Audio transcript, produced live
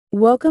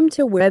Welcome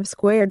to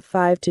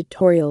WebSquare5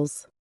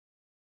 tutorials.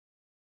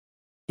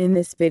 In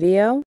this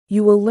video,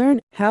 you will learn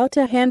how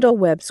to handle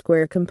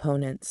WebSquare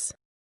components.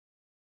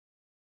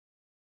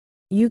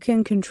 You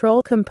can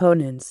control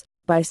components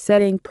by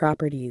setting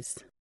properties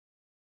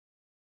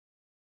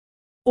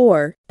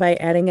or by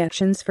adding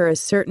actions for a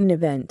certain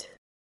event,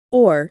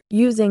 or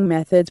using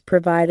methods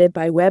provided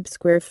by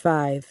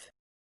WebSquare5.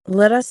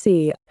 Let us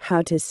see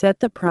how to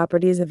set the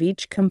properties of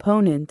each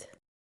component.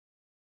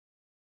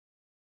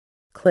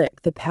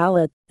 Click the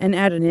palette and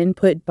add an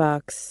input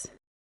box.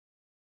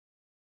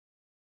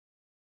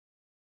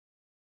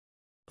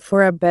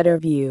 For a better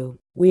view,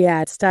 we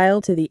add style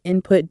to the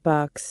input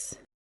box.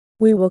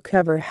 We will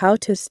cover how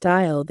to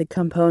style the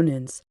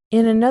components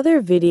in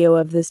another video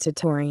of this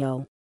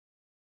tutorial.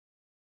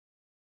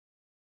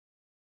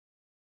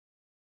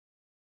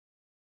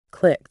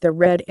 Click the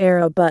red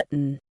arrow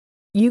button.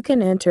 You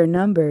can enter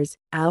numbers,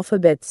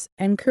 alphabets,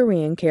 and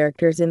Korean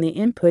characters in the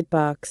input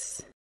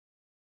box.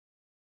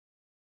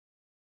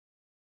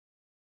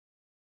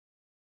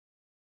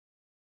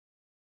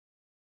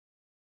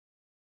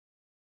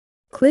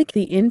 Click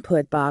the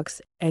input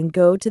box and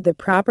go to the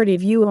property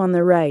view on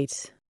the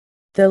right.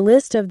 The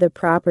list of the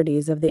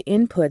properties of the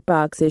input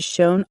box is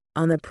shown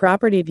on the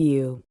property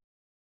view.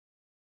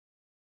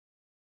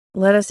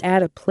 Let us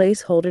add a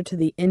placeholder to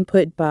the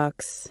input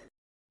box.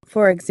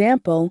 For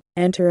example,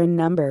 enter a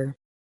number.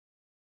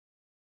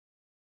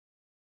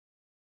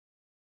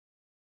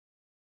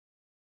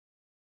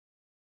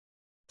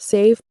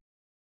 Save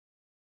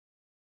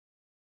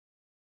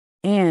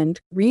and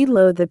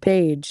reload the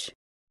page.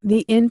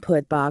 The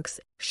input box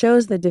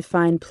shows the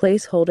defined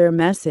placeholder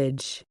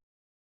message.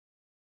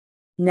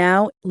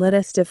 Now, let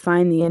us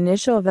define the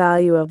initial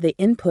value of the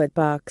input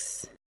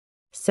box.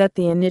 Set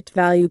the init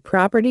value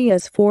property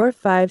as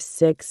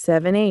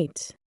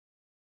 45678.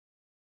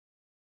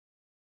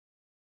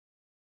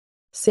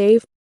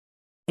 Save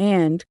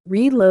and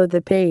reload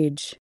the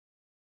page.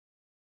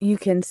 You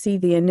can see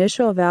the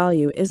initial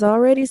value is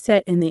already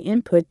set in the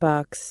input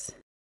box.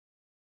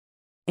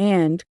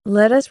 And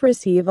let us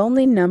receive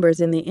only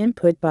numbers in the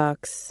input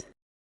box.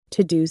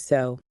 To do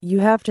so, you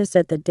have to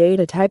set the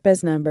data type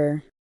as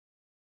number.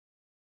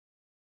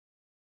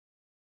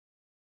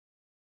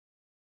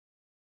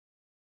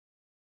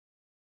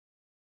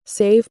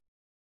 Save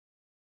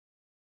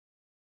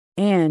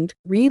and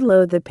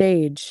reload the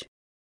page.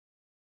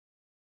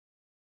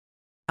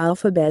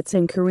 Alphabets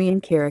and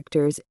Korean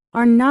characters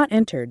are not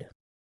entered.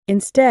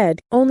 Instead,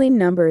 only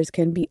numbers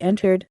can be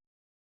entered.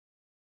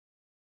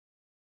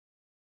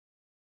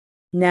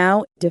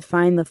 Now,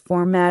 define the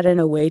format in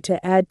a way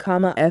to add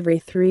comma every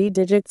 3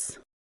 digits.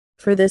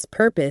 For this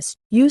purpose,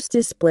 use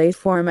display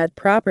format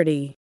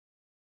property.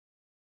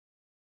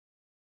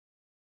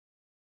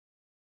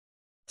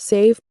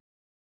 Save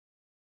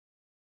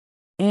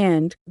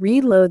and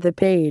reload the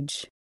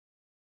page.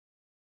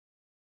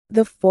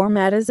 The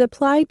format is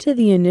applied to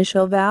the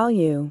initial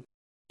value.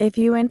 If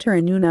you enter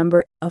a new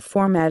number, a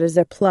format is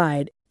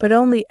applied, but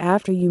only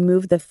after you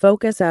move the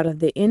focus out of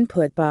the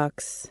input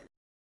box.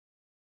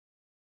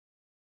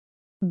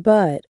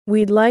 But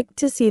we'd like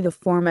to see the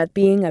format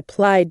being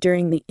applied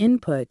during the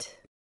input.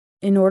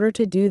 In order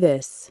to do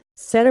this,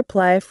 set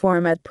apply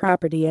format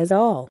property as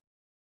all.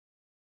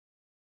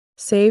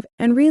 Save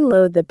and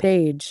reload the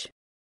page.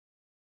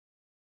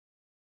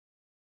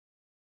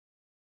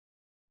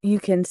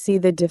 You can see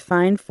the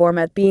defined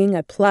format being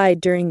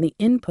applied during the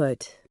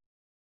input.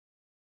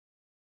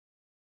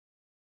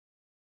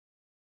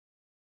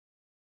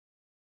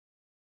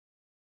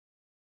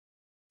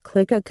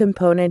 Click a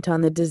component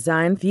on the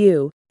design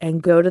view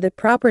and go to the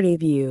property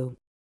view.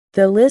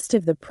 The list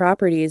of the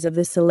properties of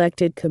the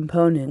selected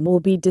component will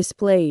be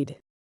displayed.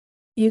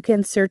 You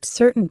can search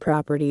certain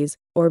properties,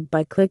 or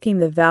by clicking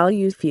the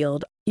Values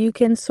field, you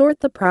can sort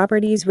the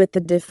properties with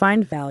the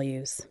defined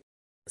values.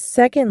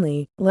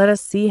 Secondly, let us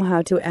see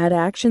how to add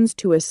actions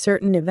to a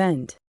certain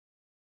event.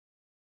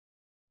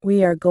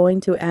 We are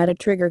going to add a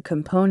trigger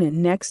component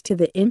next to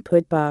the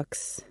input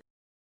box.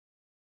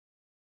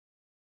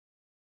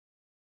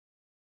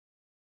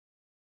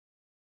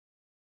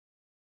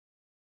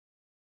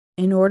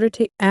 In order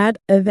to add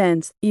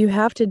events, you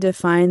have to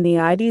define the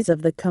IDs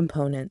of the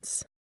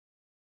components.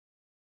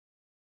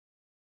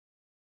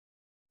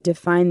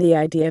 Define the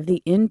ID of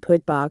the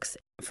input box,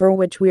 for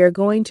which we are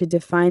going to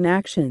define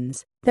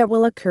actions that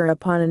will occur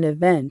upon an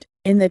event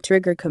in the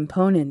trigger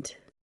component.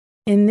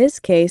 In this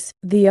case,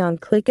 the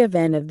on-click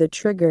event of the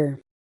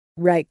trigger.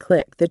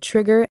 Right-click the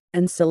trigger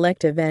and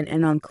select Event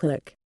and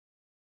on-click.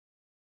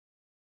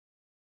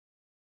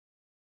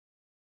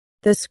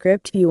 The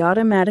script view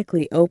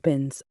automatically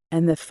opens,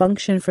 and the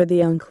function for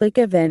the on-click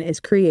event is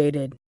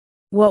created.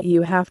 What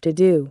you have to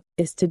do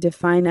is to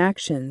define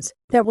actions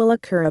that will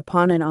occur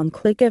upon an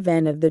on-click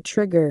event of the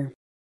trigger.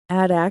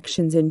 Add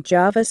actions in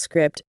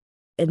JavaScript.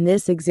 In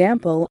this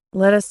example,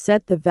 let us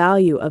set the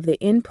value of the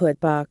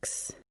input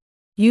box.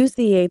 Use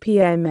the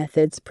API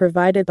methods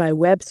provided by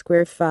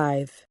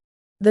WebSquare5.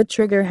 The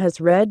trigger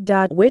has red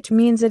dot, which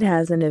means it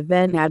has an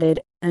event added,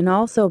 And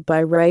also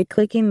by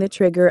right-clicking the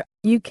trigger,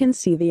 you can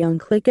see the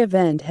on-click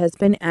event has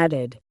been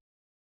added.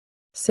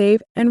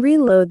 Save and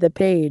reload the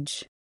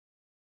page.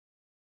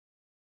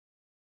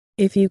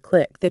 If you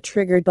click the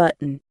trigger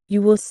button,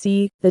 you will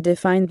see the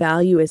defined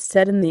value is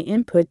set in the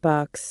input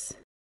box.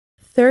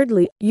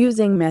 Thirdly,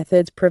 using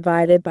methods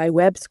provided by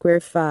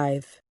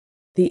WebSquare5.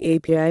 The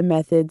API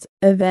methods,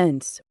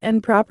 events,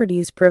 and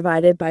properties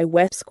provided by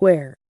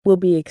WebSquare will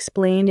be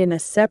explained in a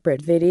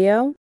separate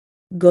video.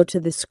 Go to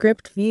the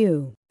script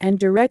view and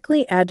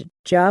directly add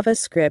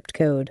JavaScript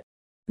code.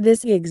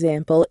 This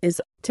example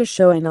is to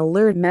show an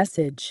alert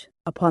message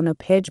upon a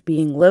page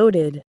being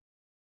loaded.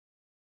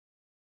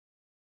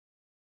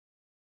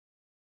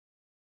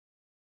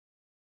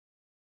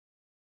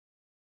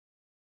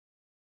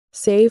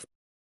 Save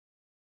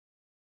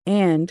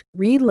and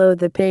reload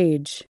the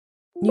page.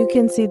 You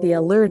can see the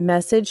alert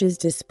message is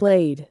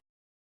displayed.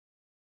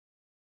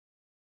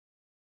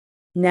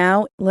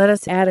 Now, let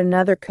us add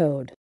another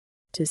code.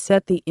 To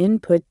set the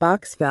input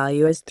box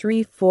value as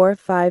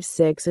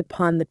 3456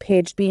 upon the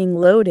page being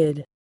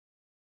loaded.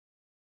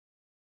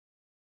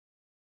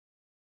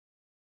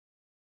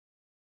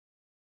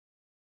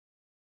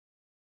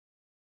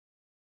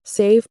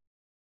 Save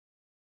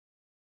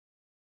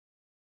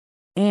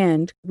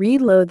and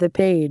reload the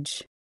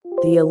page.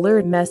 The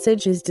alert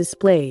message is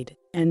displayed,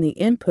 and the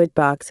input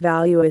box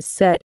value is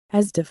set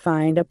as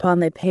defined upon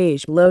the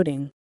page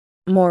loading.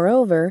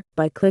 Moreover,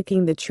 by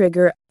clicking the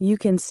trigger, you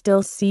can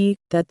still see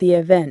that the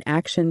event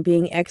action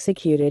being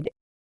executed.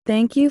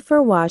 Thank you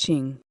for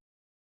watching.